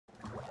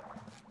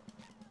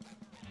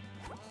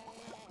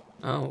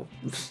Oh.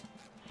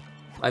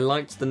 I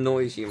liked the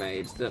noise you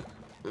made. It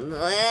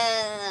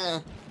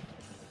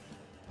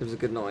was a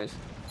good noise.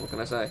 What can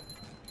I say?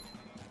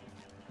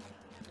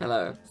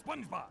 Hello.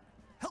 SpongeBob,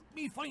 help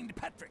me find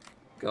Patrick.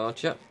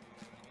 Gotcha.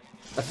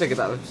 I figured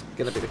that was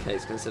going to be the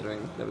case,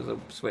 considering there was a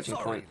switching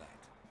point. Lad,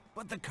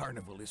 but the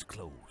carnival is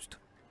closed.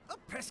 A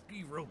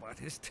pesky robot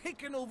has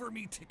taken over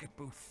me ticket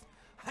booth.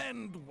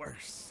 And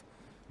worse,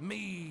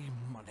 me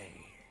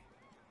money.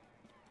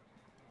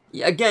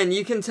 Yeah, again,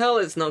 you can tell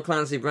it's not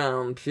Clancy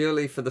Brown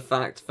purely for the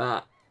fact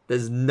that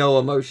there's no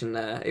emotion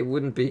there. It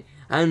wouldn't be,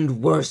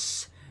 and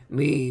worse,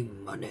 me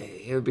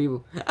money. It would be,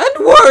 and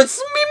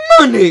worse, me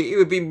money. It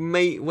would be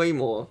way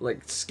more,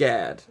 like,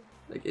 scared.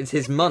 Like, it's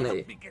his money.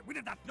 Help me get rid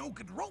of that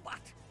no-good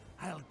robot.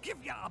 I'll give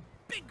you a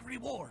big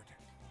reward.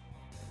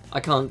 I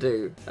can't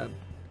do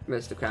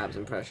Mr. Krabs'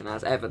 impression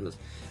as evidence.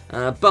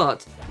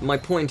 But my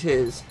point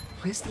is,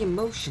 where's the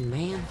emotion,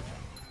 man?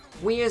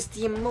 Where's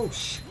the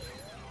emotion?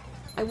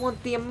 I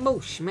want the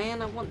emotion,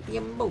 man. I want the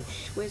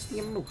emotion. Where's the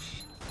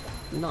emotion?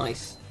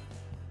 Nice.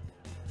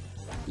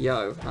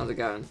 Yo, how's it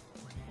going?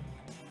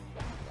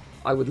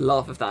 I would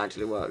laugh if that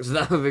actually works.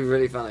 That would be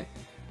really funny.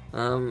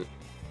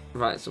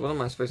 Right, so what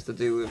am I supposed to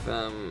do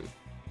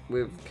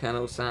with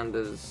Colonel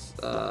Sanders'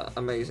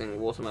 amazing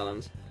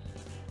watermelons?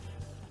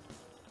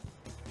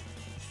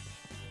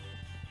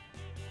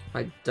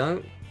 I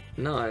don't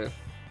know.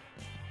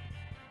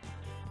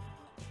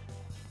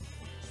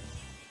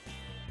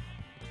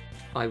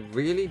 I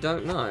really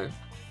don't know.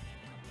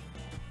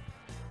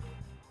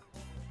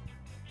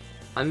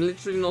 I'm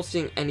literally not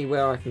seeing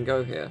anywhere I can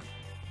go here.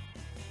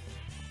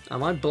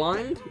 Am I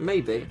blind?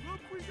 Maybe.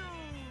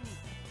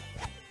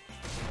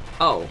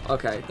 Oh,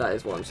 okay, that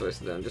is what I'm supposed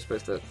to do. I'm just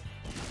supposed to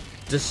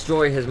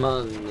destroy his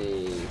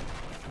money.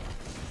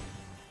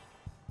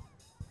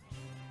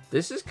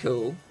 This is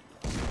cool.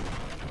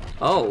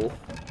 Oh.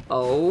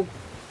 Oh.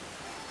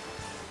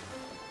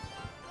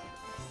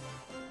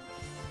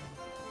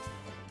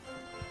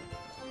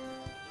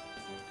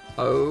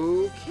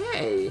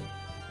 Okay.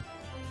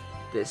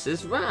 This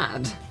is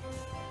rad.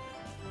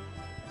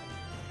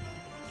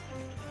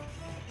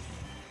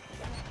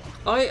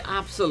 I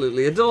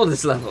absolutely adore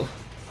this level.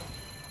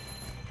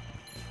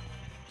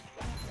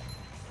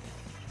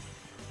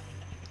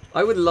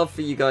 I would love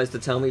for you guys to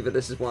tell me that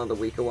this is one of the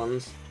weaker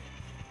ones,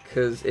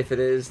 because if it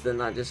is, then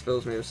that just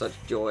fills me with such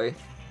joy,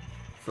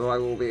 for I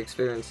will be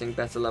experiencing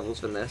better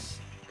levels than this,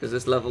 because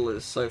this level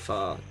is so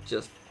far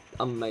just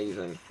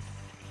amazing.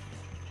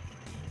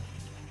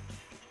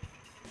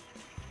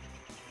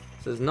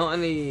 So there's not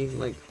any,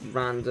 like,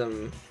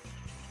 random,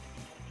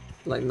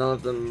 like, none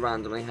of them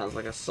randomly has,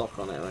 like, a sock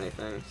on it or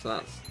anything, so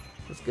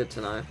that's good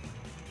to know.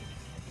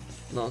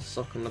 Not a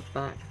sock on the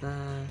back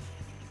there.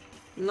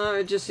 No,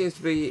 it just seems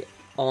to be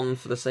on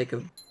for the sake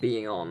of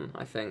being on,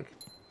 I think.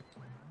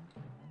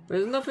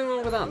 There's nothing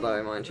wrong with that,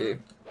 though, mind you.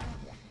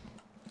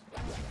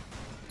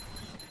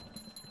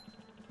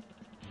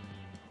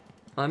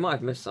 I might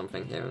have missed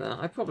something here and there.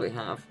 I probably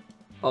have.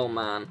 Oh,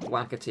 man.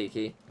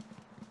 Whack-a-tiki.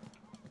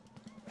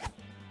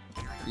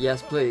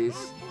 Yes,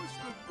 please.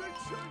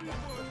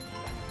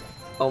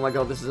 Oh my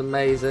god, this is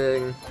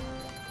amazing.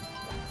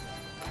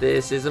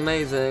 This is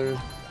amazing.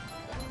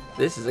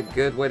 This is a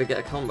good way to get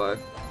a combo.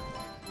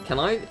 Can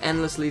I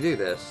endlessly do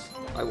this?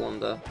 I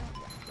wonder.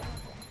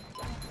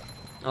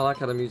 I like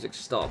how the music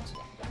stopped.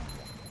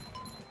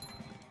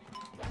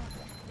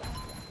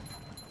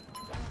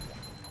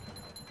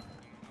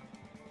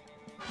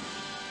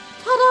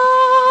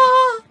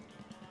 Ta-da!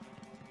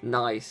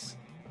 Nice.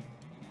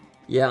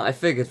 Yeah, I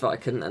figured that I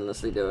couldn't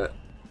endlessly do it.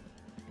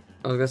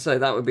 I was gonna say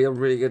that would be a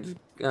really good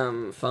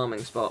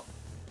farming spot,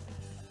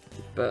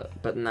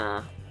 but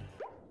nah.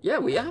 Yeah,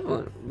 we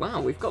haven't.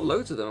 Wow, we've got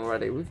loads of them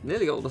already. We've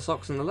nearly got all the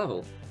socks in the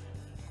level.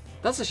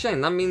 That's a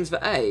shame. That means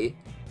that A,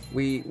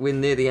 we're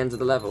near the end of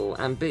the level,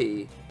 and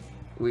B,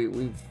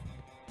 we've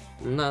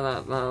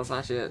no, that's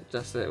actually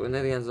just it. We're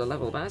near the end of the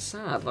level. That's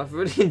sad. I've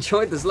really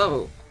enjoyed this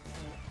level.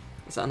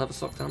 Is that another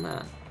sock down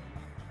there?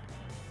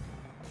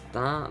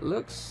 That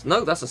looks...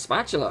 No, that's a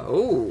spatula.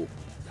 Ooh.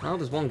 How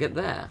does one get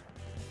there?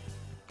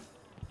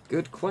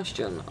 Good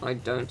question. I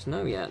don't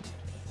know yet.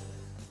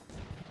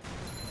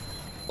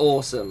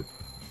 Awesome.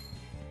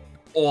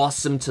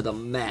 Awesome to the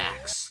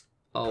max.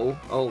 Oh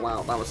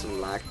wow, that was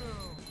some lag.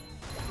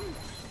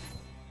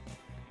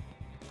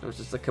 That was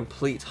just a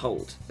complete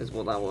halt, is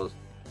what that was.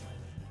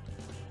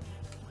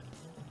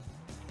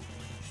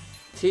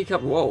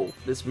 Teacup, whoa,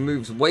 this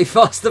moves way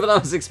faster than I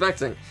was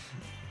expecting.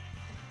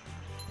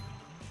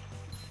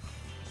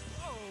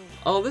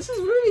 Oh, this is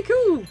really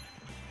cool!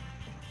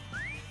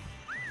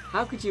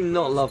 How could you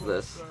not love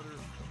this?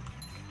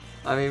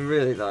 I mean,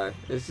 really though,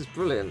 this is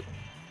brilliant.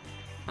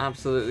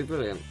 Absolutely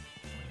brilliant.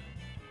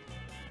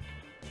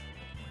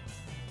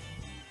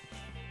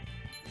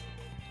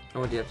 Oh,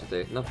 what do you have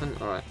to do? Nothing?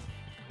 Alright.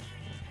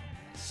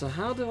 So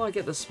how do I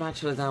get the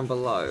spatula down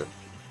below?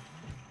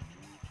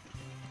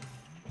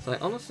 So I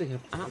honestly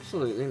have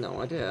absolutely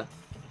no idea.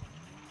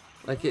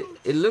 Like,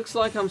 it looks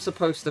like I'm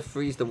supposed to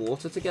freeze the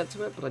water to get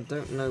to it, but I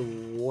don't know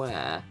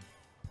where.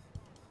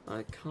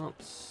 I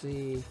can't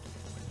see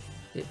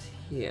it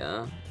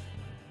here.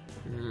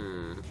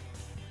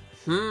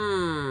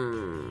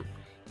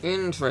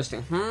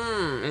 Interesting.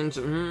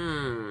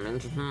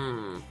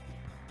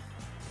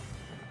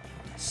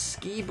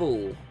 Ski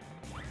ball.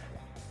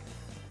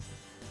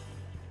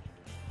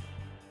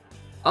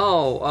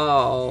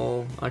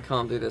 Oh, I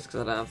can't do this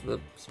because I don't have the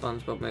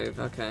SpongeBob move.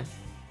 Okay.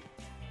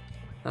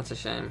 That's a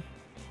shame.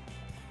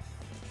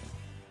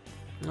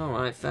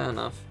 Alright, fair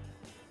enough.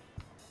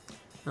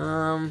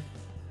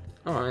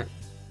 Alright.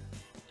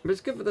 But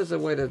it's good that there's a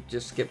way to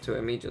just skip to it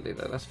immediately,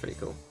 though. That's pretty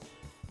cool.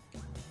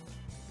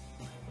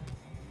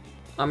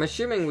 I'm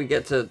assuming we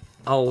get to...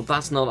 Oh,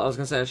 that's not... I was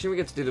going to say, I assume we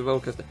get to do the roller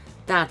coaster.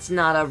 That's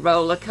not a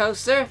roller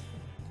coaster!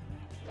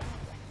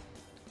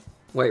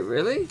 Wait,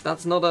 really?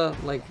 That's not a,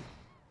 like...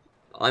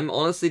 I'm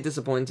honestly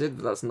disappointed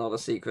that that's not a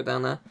secret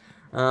down there.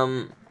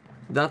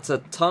 That's a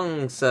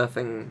tongue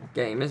surfing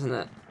game, isn't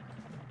it?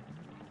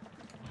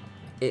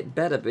 It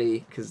better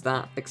be, because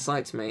that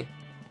excites me.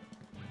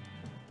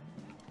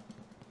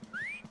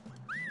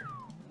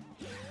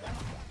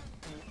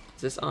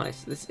 Is this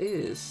ice? This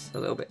is a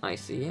little bit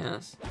icy,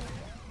 yes.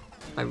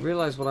 I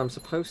realise what I'm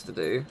supposed to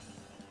do.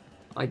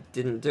 I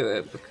didn't do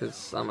it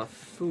because I'm a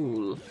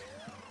fool.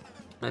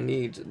 I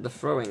need the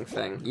throwing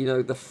thing. You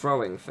know, the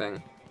throwing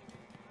thing.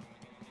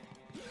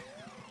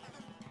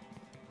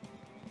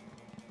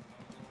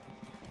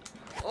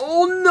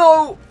 Oh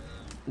no!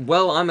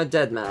 Well, I'm a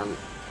dead man.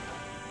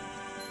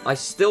 I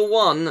still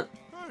won.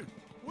 Hey,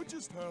 what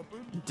just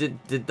happened?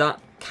 Did that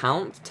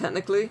count,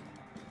 technically?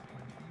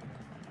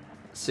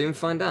 Soon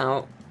find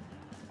out.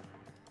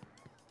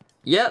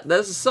 Yeah,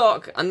 there's a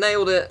sock. I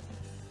nailed it.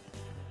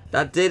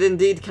 That did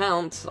indeed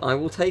count. I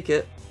will take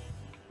it.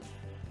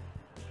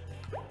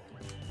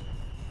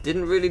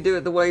 Didn't really do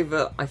it the way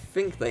that I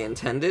think they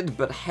intended,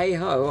 but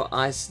hey-ho,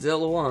 I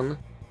still won.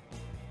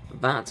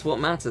 That's what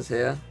matters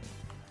here.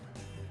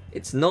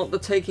 It's not the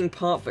taking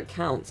part that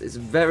counts, it's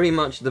very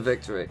much the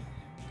victory.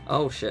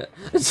 Oh shit.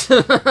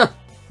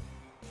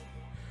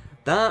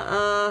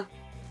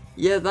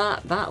 Yeah,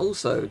 that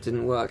also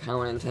didn't work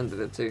how I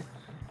intended it to.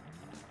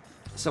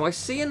 So I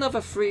see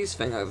another freeze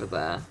thing over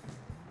there.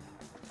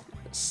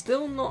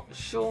 Still not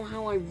sure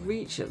how I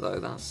reach it though,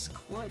 that's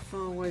quite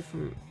far away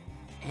from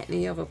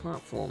any other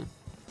platform.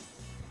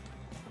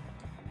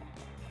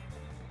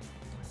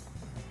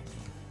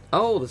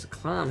 Oh, there's a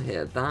clam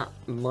here, that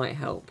might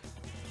help.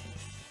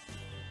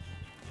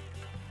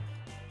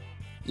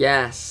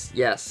 Yes,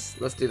 yes,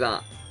 let's do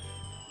that.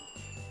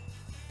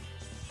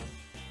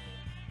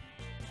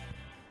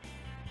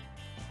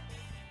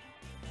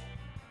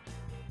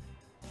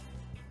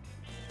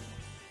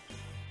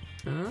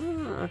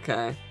 Ah,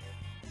 okay.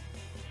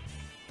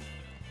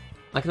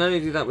 I can only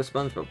do that with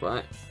SpongeBob,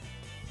 right?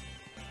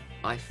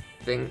 I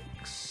think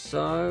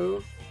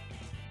so.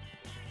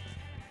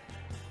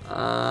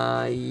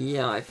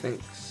 Yeah, I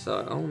think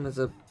so. Oh, there's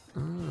a...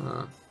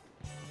 Ah.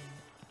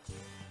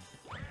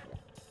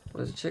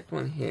 There's a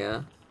checkpoint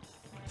here.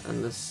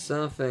 And the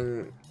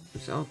surfing...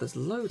 Oh, there's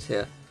loads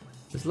here.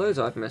 There's loads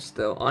I've missed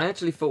still. I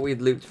actually thought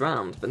we'd looped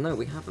round, but no,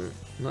 we haven't.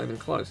 Not even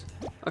close.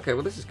 Okay,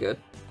 well this is good.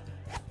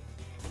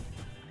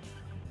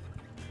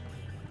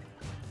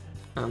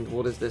 And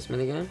what is this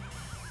minigame?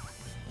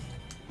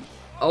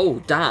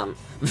 Oh, damn!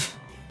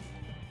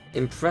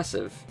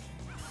 Impressive.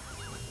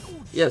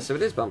 Yeah, so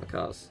it is bumper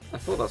cars. I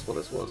thought that's what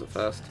this was at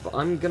first, but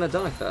I'm gonna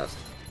die first.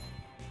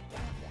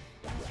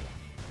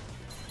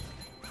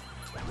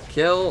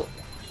 Kill.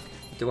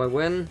 Do I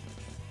win?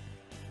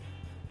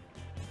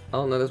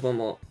 Oh no, there's one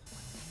more.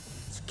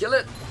 Let's kill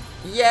it!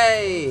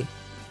 Yay!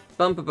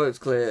 Bumper boat's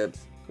cleared.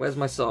 Where's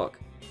my sock?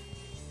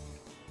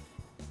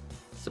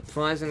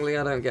 Surprisingly,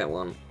 I don't get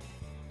one.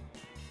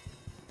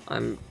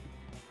 I'm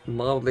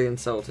mildly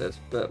insulted,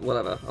 but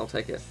whatever, I'll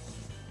take it.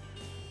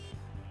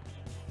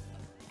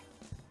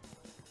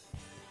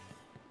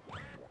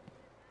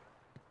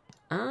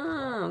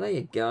 Ah, there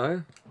you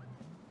go.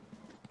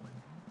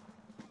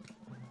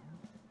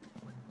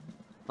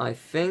 I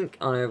think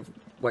I've...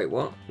 Wait,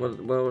 what? What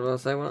did I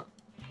say? What?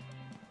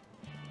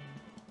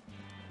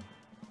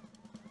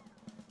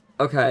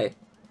 Okay.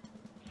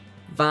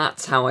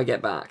 That's how I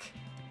get back.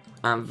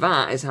 And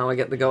that is how I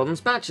get the golden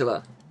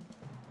spatula.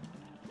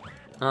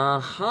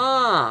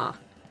 Aha!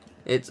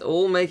 It's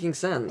all making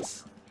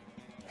sense.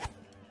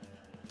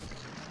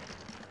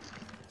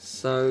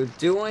 So,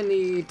 do I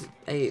need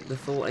the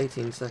full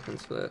 18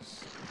 seconds for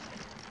this?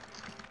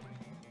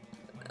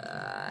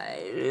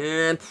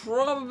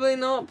 Probably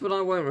not, but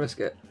I won't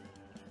risk it.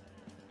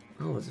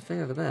 Oh, there's a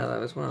thing over there,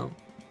 though, as well.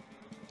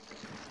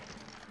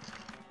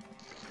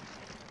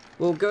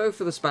 We'll go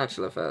for the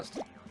spatula first.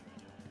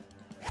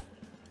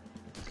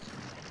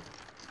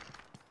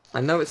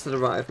 I know it's to the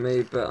right of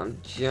me, but I'm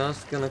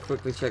just gonna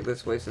quickly check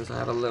this way since I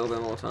have a little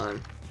bit more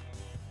time.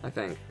 I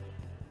think.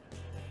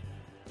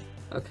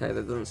 Okay,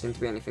 there doesn't seem to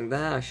be anything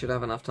there. I should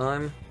have enough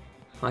time.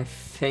 I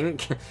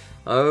think.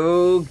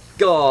 Oh,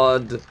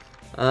 God.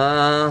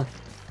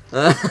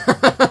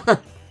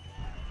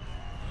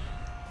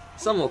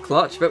 Somewhat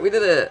clutch, but we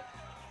did it.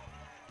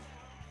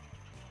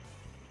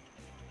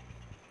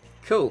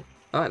 Cool.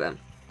 Alright then.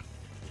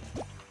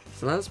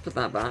 So let's put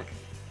that back.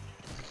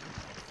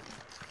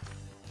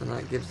 And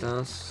that gives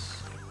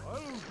us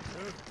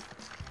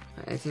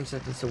 18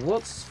 seconds. So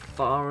what's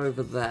far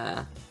over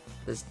there?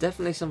 There's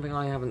definitely something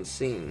I haven't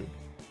seen.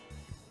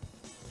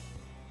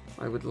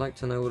 I would like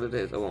to know what it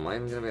is. Oh, am I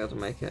even going to be able to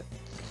make it?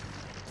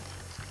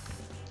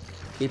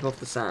 Keep off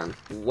the sand.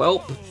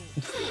 Welp.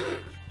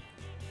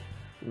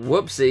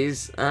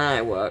 Whoopsies. Ah,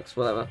 it works.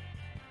 Whatever.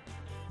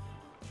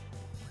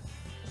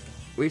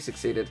 We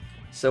succeeded.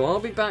 So I'll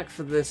be back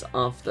for this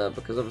after,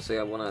 because obviously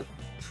I want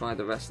to try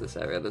the rest of this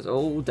area. There's,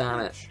 oh damn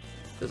it,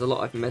 there's a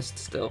lot I've missed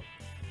still.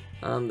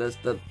 There's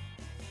the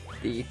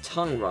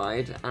tongue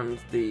ride and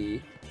the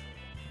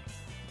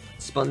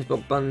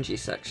Spongebob bungee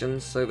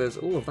sections, so there's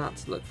all of that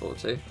to look forward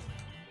to.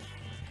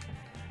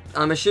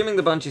 I'm assuming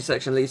the bungee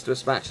section leads to a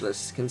spatula,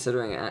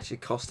 considering it actually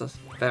cost a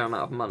fair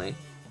amount of money.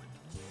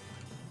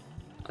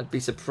 I'd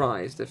be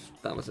surprised if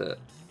that was it.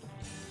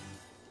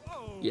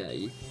 Yeah,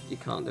 you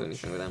can't do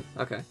anything with them.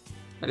 Okay.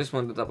 I just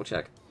wanted to double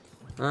check.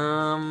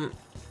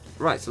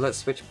 Right, so let's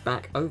switch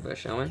back over,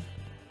 shall we?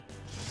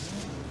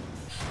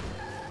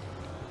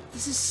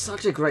 This is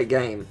such a great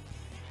game.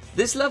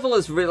 This level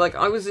is really, like,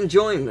 I was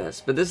enjoying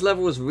this, but this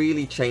level has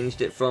really changed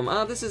it from,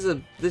 this is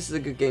a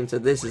good game, to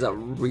this is a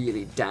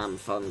really damn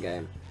fun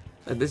game.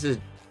 Like, this has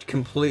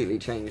completely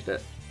changed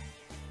it.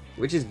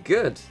 Which is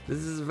good. This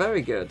is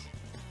very good.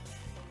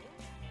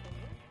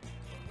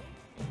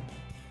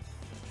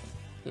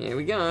 Here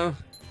we go.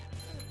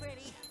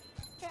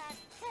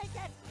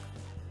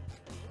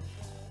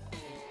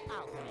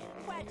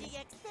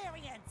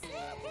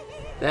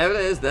 There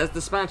it is, there's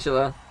the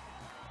spatula.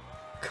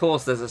 Of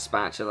course there's a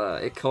spatula.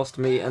 It cost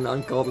me an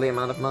ungodly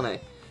amount of money.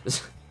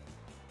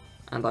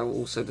 And I will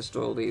also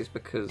destroy all these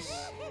because,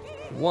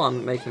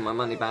 one, making my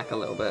money back a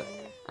little bit,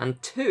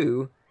 and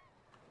two,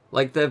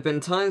 like, there have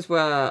been times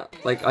where,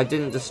 like, I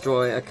didn't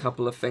destroy a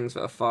couple of things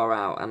that are far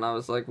out, and I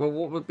was like, well,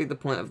 what would be the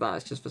point of that?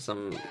 It's just for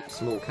some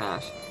small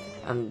cash.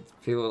 And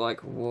people were like,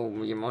 well,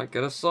 you might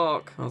get a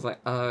sock. I was like,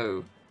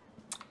 oh.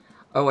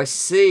 Oh, I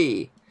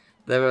see.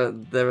 There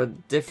are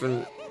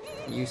different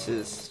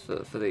uses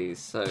for these,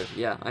 so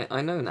yeah,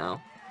 I know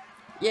now.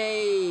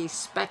 Yay,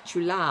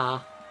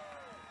 spatula!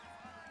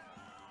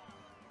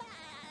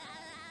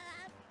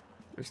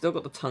 We've still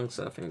got the tongue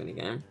surfing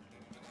minigame.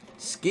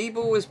 Skee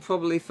ball is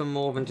probably for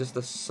more than just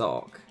a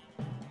sock.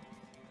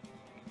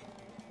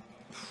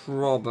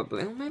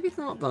 Probably. Well, maybe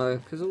not though,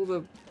 because all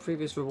the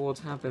previous rewards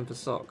have been for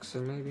socks,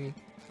 so maybe...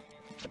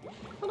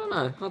 I don't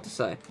know, hard to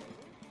say.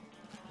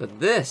 But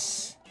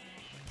this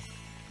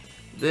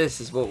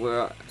is what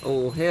we're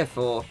all here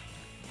for.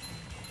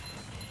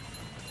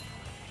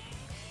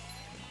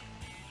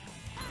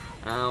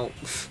 Ow.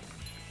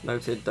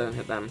 Noted, don't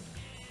hit them.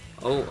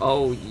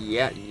 Oh,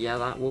 yeah,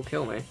 that will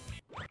kill me.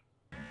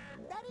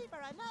 Ready for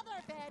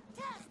another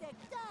fantastic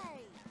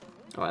day.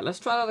 Alright, let's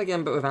try that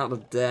again, but without the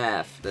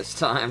death this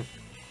time.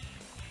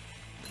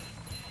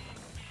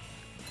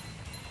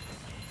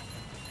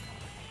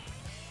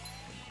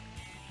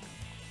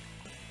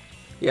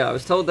 Yeah, I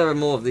was told there are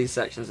more of these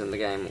sections in the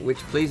game, which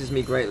pleases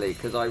me greatly,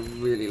 because I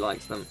really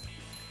liked them.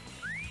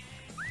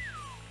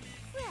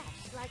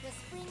 Fresh like a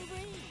spring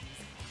breeze.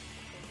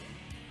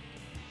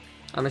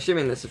 I'm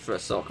assuming this is for a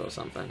sock or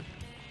something,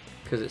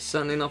 because it's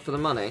certainly not for the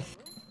money.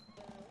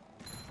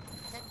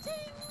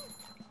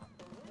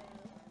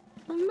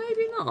 Well,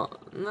 maybe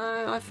not.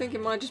 No, I think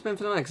it might have just been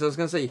for the money, because I was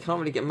going to say, you can't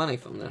really get money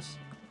from this,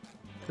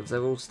 because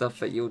they're all stuff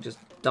that you'll just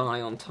die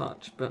on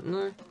touch, but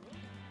no.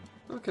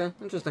 Okay,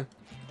 interesting.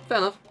 Fair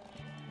enough.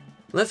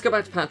 Let's go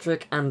back to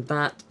Patrick, and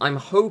that, I'm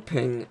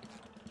hoping,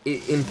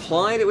 it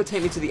implied it would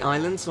take me to the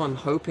island, so I'm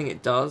hoping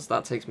it does.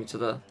 That takes me to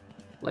the,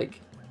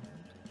 like,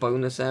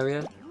 bonus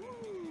area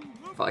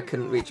that I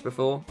couldn't reach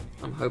before.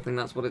 I'm hoping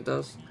that's what it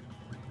does.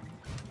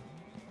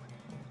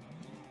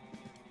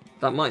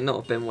 That might not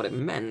have been what it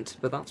meant,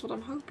 but that's what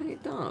I'm hoping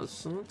it does.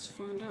 So let's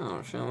find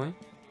out, shall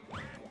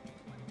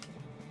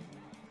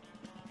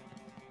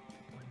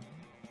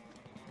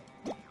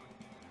we?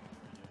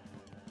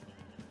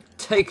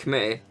 Take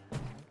me!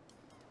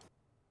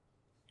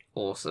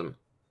 Awesome.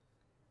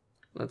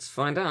 Let's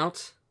find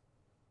out.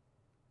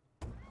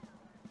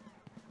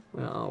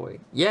 Where are we?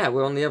 Yeah,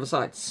 we're on the other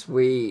side.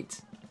 Sweet.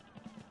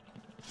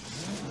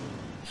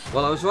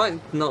 Well, I was right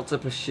not to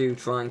pursue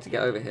trying to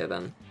get over here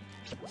then.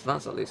 So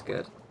that's at least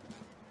good.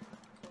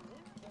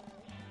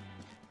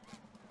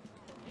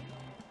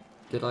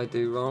 Did I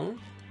do wrong?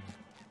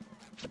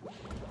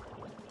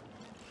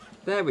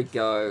 There we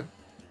go.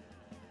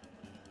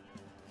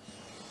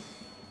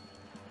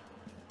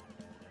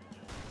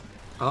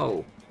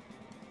 Oh.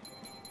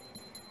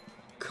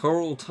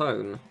 Coral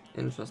tone.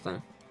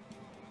 Interesting.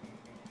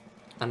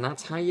 And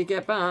that's how you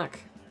get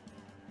back.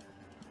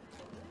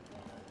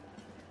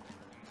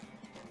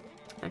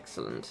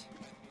 Excellent.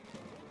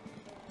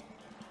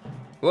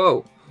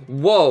 Whoa.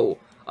 Whoa.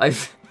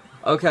 I've...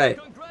 Okay.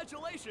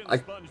 Congratulations,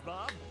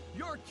 SpongeBob.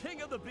 You're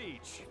king of the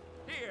beach.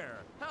 Here,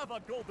 have a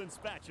golden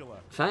spatula.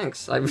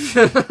 Thanks. I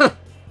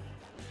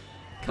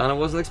kind of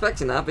wasn't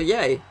expecting that, but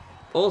yay.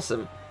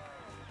 Awesome.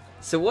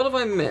 So what have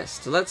I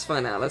missed? Let's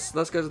find out. Let's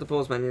go to the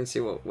pause menu and see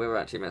what we're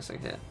actually missing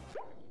here.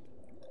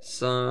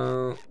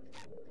 So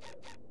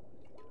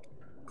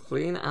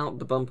clean out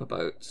the bumper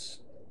boats.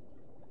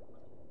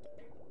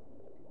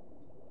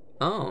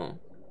 Oh.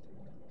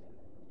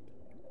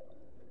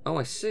 Oh,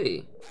 I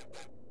see.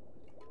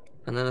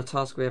 And then a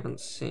task we haven't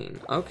seen.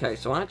 Okay,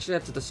 so I actually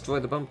had to destroy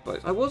the bumper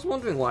boats. I was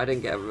wondering why I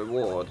didn't get a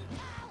reward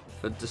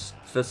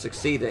for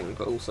succeeding,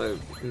 but also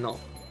not.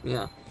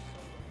 Yeah.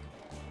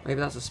 Maybe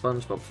that's a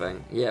Spongebob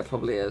thing. Yeah, it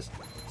probably is.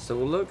 So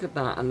we'll look at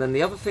that. And then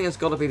the other thing has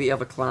got to be the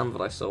other clan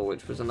that I saw,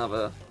 which was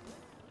another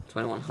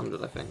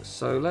 2100, I think.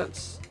 So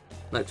let's...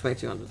 No,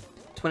 2200.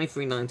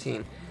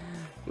 2319.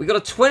 We got a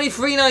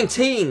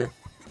 2319!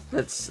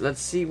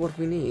 Let's see what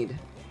we need.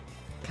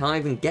 Can I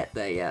even get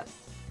there yet?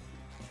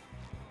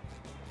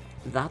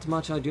 That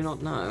much I do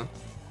not know.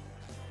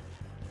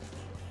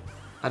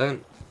 I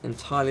don't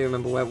entirely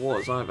remember where it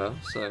was either,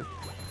 so...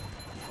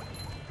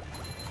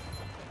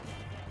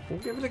 We'll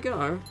give it a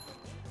go.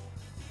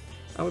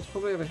 Oh, it's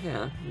probably over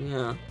here.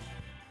 Yeah.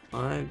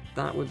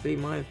 That would be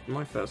my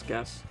first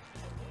guess.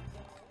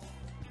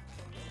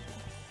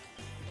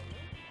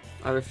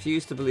 I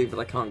refuse to believe that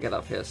I can't get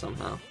up here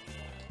somehow.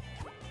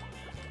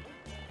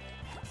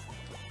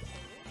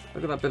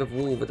 Look at that bit of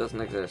wall that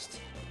doesn't exist.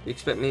 You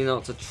expect me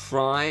not to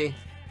try?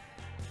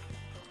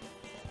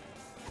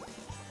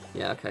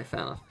 Yeah, okay,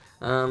 fair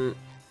enough.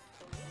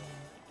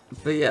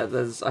 But yeah,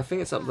 I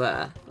think it's up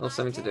there, or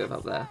something to do with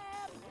up there.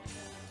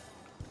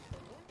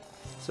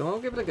 So I'll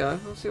give it a go.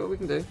 I'll see what we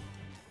can do.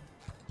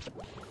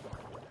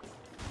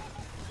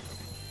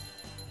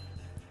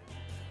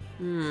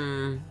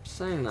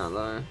 Saying that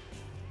though.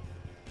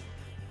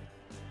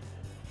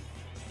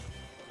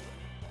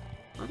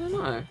 I don't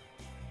know.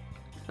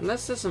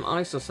 Unless there's some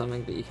ice or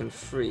something that you can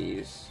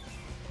freeze.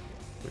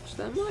 Which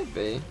there might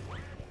be.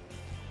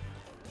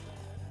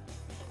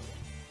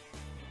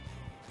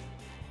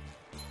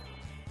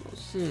 Not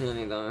seeing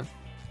any though.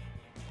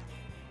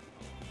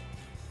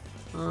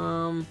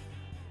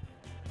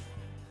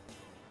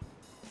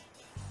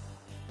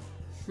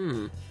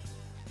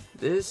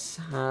 This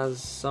has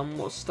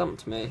somewhat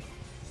stumped me.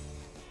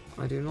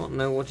 I do not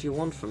know what you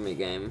want from me,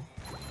 game.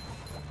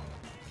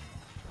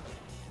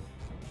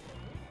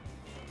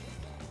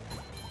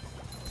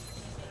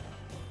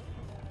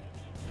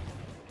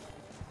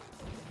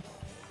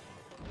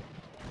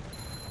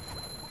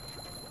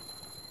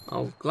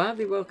 I'll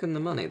gladly welcome the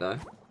money, though.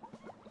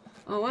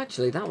 Oh,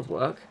 actually, that would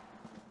work.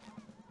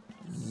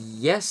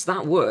 Yes,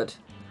 that would.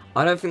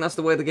 I don't think that's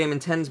the way the game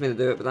intends me to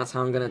do it, but that's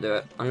how I'm going to do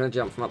it. I'm going to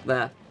jump from up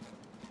there.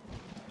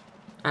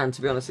 And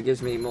to be honest, it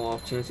gives me more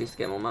opportunities to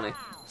get more money.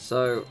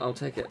 So, I'll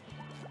take it.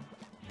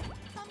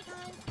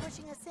 Sometimes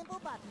pushing a simple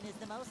button is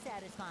the most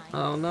satisfying.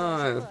 Oh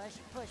no.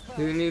 Push, push.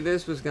 Who knew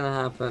this was going to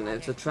happen?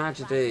 It's a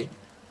tragedy.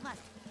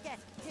 Must get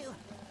to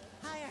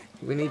higher.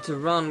 We need to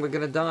run. We're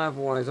going to die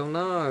otherwise. Oh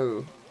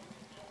no.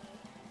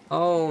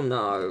 Oh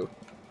no.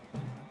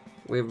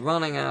 We're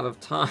running out of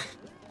time.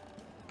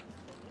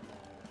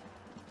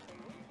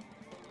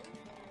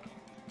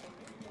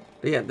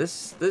 But yeah,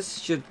 this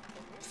should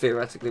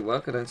theoretically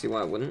work. I don't see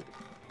why it wouldn't.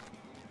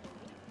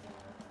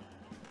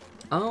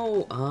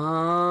 Oh,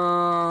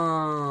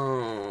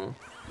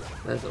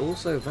 there's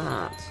also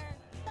that.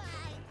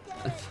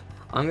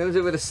 I'm going to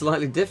do it a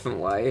slightly different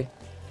way,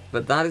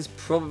 but that is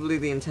probably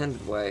the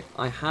intended way.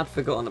 I had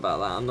forgotten about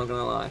that, I'm not going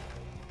to lie.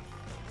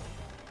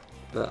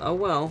 But, oh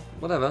well,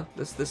 whatever.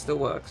 This still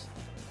works.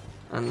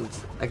 And,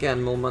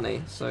 again, more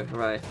money, so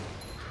hooray.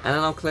 And then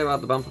I'll clear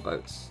out the bumper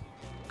boats.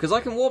 Because I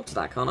can warp to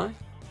that, can't I?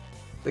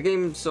 The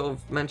game sort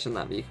of mentioned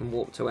that you can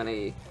warp to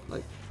any,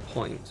 like,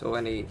 point or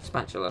any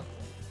spatula.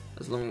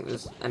 As long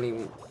as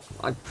any,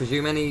 I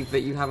presume any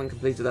that you haven't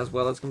completed as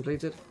well as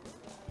completed.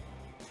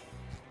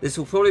 This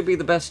will probably be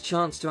the best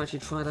chance to actually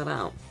try that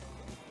out.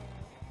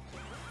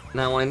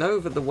 Now, I know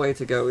that the way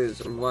to go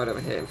is right over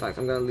here. In fact,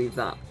 I'm going to leave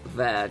that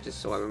there just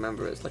so I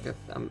remember it's like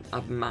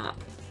a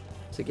map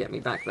to get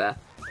me back there.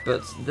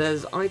 But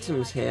there's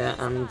items here,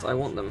 and I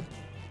want them.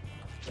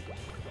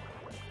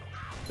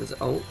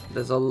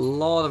 There's a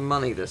lot of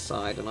money this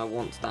side, and I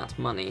want that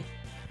money.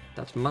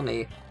 That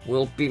money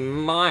will be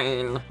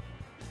mine!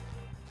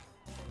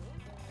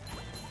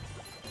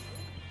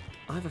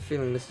 I have a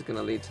feeling this is going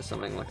to lead to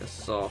something like a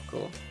sock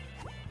or...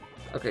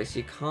 Okay, so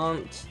you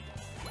can't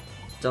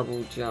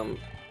double jump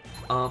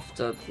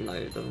after... No,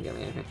 it doesn't get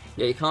me anything.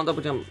 Yeah, you can't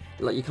double jump...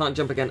 Like, you can't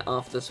jump again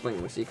after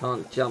swing, so you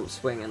can't jump,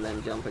 swing, and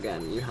then jump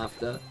again. You have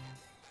to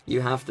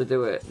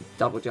do it,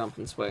 double jump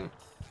and swing.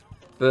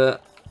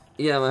 But...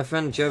 Yeah, my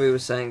friend Joey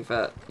was saying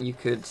that you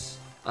could,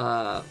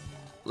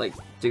 like,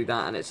 do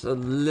that, and it's a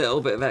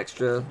little bit of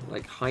extra,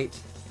 like, height,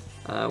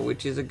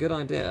 which is a good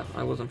idea.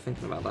 I wasn't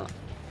thinking about that.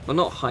 Well,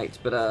 not height,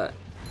 but,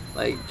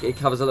 like, it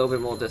covers a little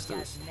bit more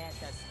distance.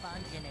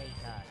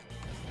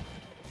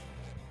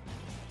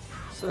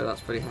 So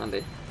that's pretty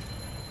handy.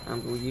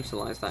 And we'll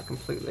utilize that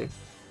completely.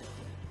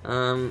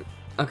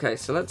 Okay,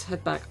 so let's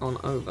head back on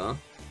over.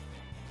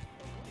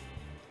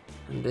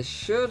 And this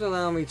should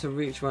allow me to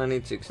reach where I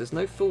need to, because there's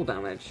no full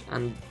damage,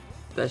 and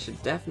there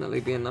should definitely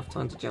be enough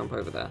time to jump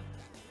over there.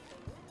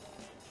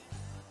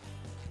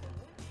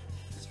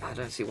 I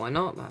don't see why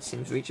not. That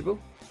seems reachable.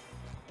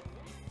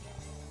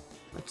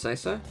 I'd say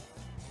so.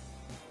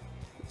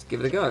 Let's give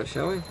it a go,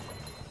 shall we?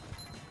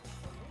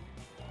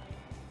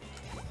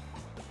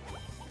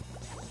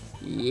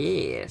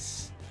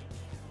 Yes.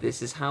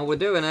 This is how we're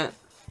doing it.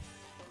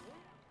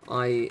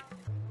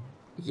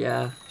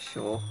 Yeah,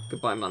 sure.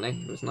 Goodbye,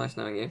 money. It was nice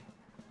knowing you.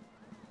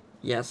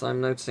 Yes,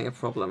 I'm noticing a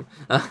problem.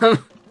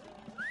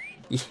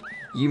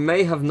 You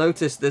may have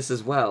noticed this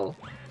as well.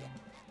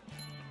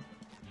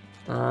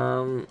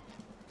 The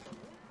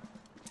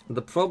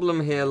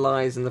problem here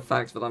lies in the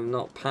fact that I'm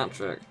not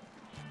Patrick.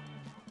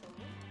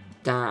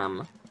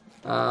 Damn.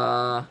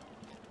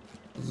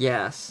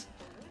 Yes.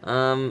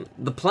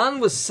 The plan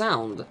was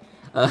sound.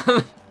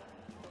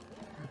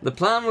 The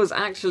plan was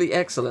actually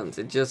excellent.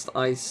 It just,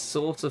 I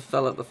sort of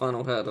fell at the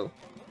final hurdle.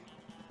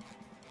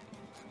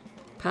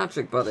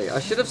 Patrick, buddy. I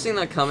should have seen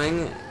that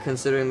coming,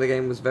 considering the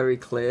game was very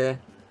clear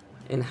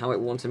in how it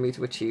wanted me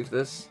to achieve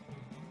this.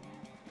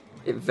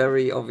 It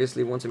very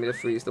obviously wanted me to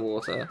freeze the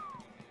water.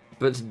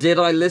 But did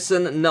I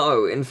listen?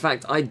 No. In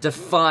fact, I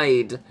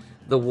defied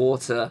the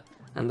water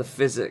and the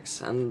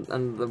physics and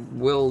the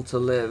will to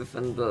live,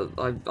 and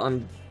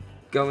I'm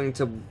going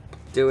to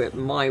do it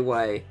my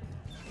way.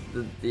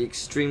 The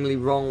extremely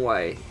wrong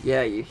way.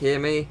 Yeah, you hear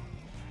me?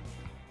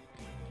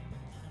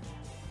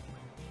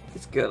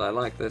 It's good. I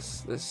like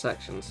this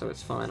section, so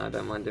it's fine. I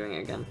don't mind doing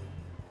it again.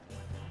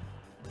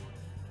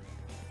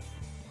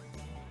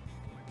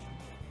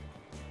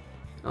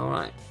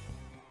 Alright.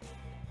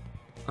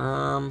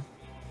 I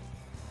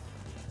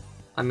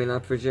mean, I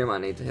presume I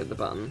need to hit the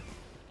button.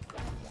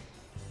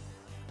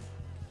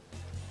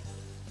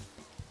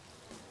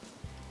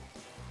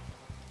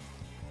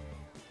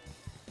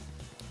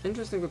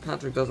 Interesting that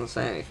Patrick doesn't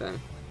say anything.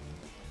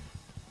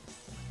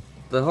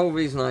 The whole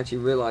reason I actually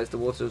realised the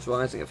water was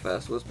rising at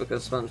first was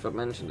because Spongebob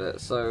mentioned it,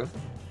 so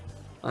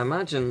I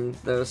imagine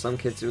there are some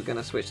kids who are going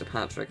to switch to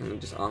Patrick and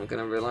just aren't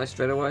going to realise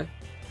straight away.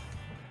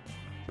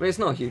 I mean, it's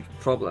not a huge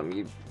problem,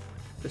 you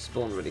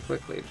respawn really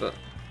quickly, but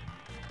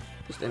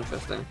just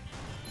interesting.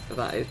 But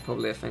that is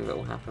probably a thing that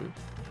will happen.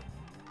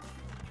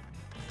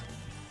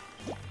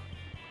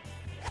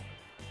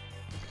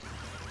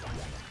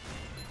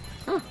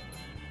 Huh.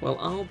 Well,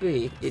 I'll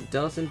be. It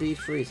does indeed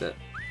freeze it.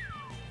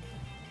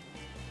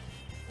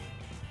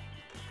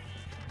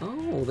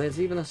 Oh,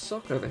 there's even a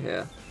sock over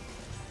here.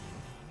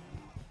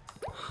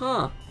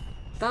 Huh.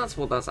 That's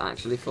what that's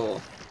actually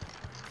for.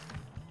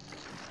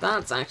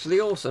 That's actually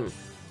awesome.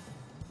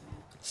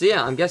 So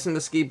yeah, I'm guessing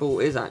the ski ball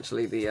is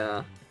actually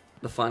the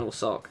final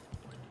sock.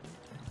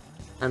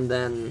 And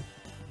then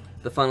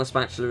the final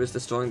spatula is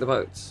destroying the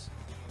boats,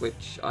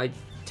 which I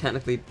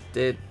technically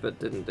did but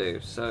didn't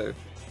do, so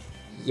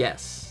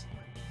yes.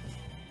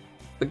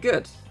 But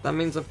good, that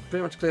means I've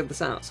pretty much cleared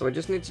this out, so I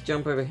just need to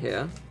jump over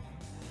here,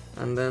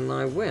 and then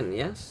I win,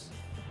 yes?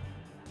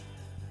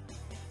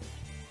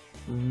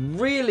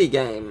 Really,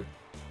 game?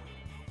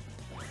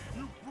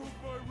 You broke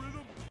my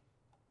rhythm.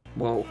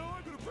 Whoa. Now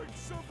I'm gonna break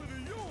something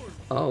of yours.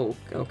 Oh,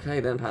 okay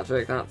then,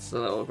 Patrick, that's a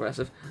little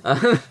aggressive.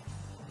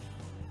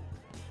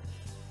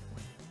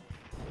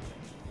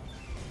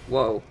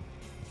 Whoa.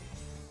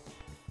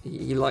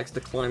 He likes to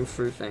climb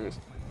through things.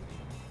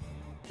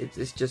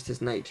 It's just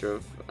his nature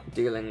of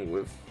dealing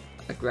with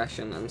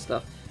aggression and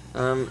stuff.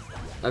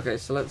 Okay,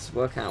 so let's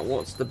work out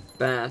what's the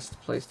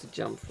best place to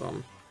jump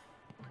from.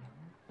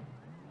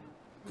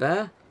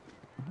 There?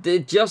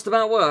 It just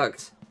about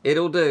worked.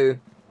 It'll do.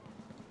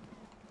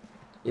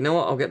 You know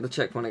what? I'll get the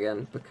checkpoint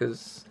again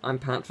because I'm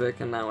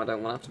Patrick and now I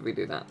don't want to have to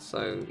redo that.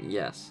 So,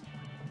 yes.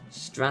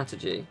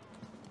 Strategy.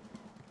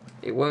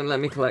 It won't let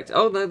me collect.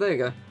 Oh, no, there you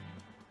go.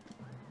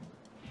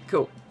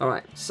 Cool.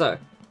 Alright, so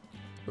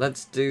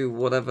let's do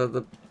whatever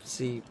the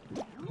sea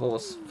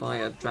horse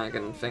fire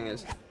dragon thing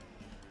is.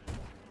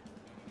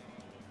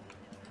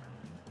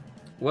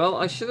 Well,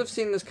 I should have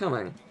seen this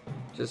coming.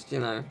 Just, you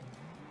know,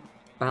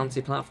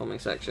 bouncy platforming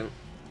section.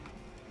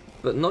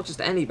 But not just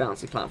any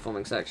bouncy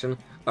platforming section.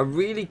 A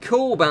really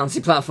cool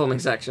bouncy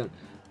platforming section.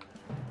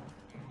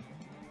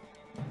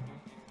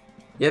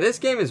 Yeah, this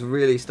game is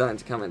really starting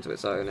to come into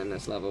its own in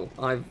this level.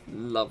 I've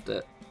loved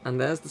it.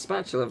 And there's the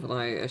spatula that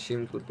I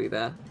assumed would be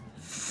there.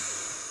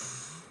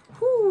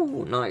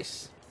 Whew,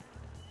 nice.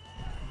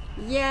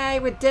 Yay,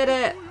 we did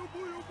it!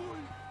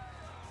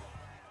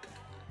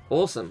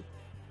 Awesome.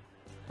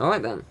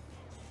 Alright then.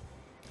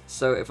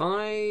 So if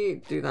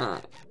I do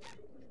that,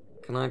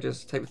 can I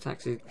just take the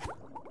taxi?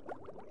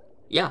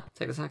 Yeah,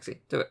 take the taxi.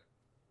 Do it.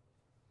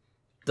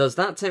 Does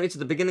that take me to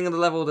the beginning of the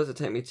level, or does it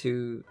take me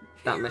to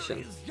that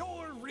mission?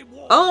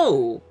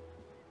 Oh!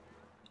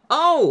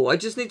 Oh, I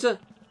just need to...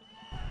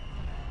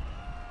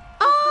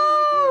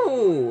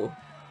 Oh!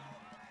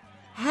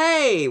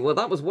 Hey! Well,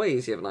 that was way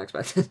easier than I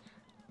expected.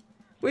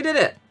 We did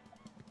it!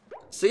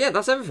 So yeah,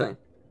 that's everything.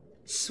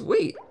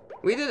 Sweet!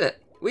 We did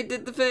it! We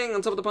did the thing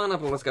on top of the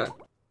pineapple. Let's go.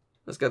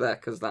 Let's go there,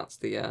 because that's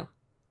the end.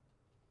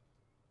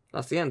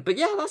 But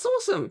yeah, that's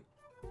awesome!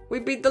 We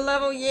beat the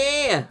level,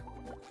 yeah!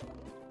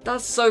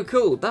 That's so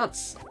cool.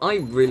 I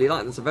really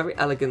like this. A very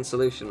elegant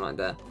solution right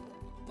there.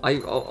 I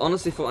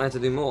honestly thought I had to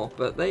do more,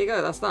 but there you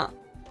go, that's that.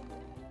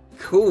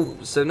 Cool,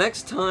 so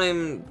next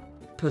time,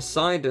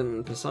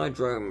 Poseidon,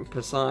 Poseidrome,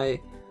 Posei.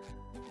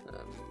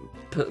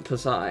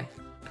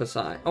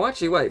 Oh,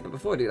 actually, wait, but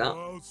before I do that,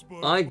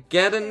 I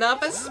get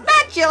another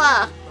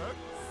spatula!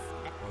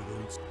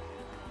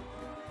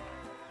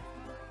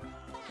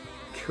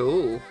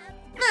 Cool.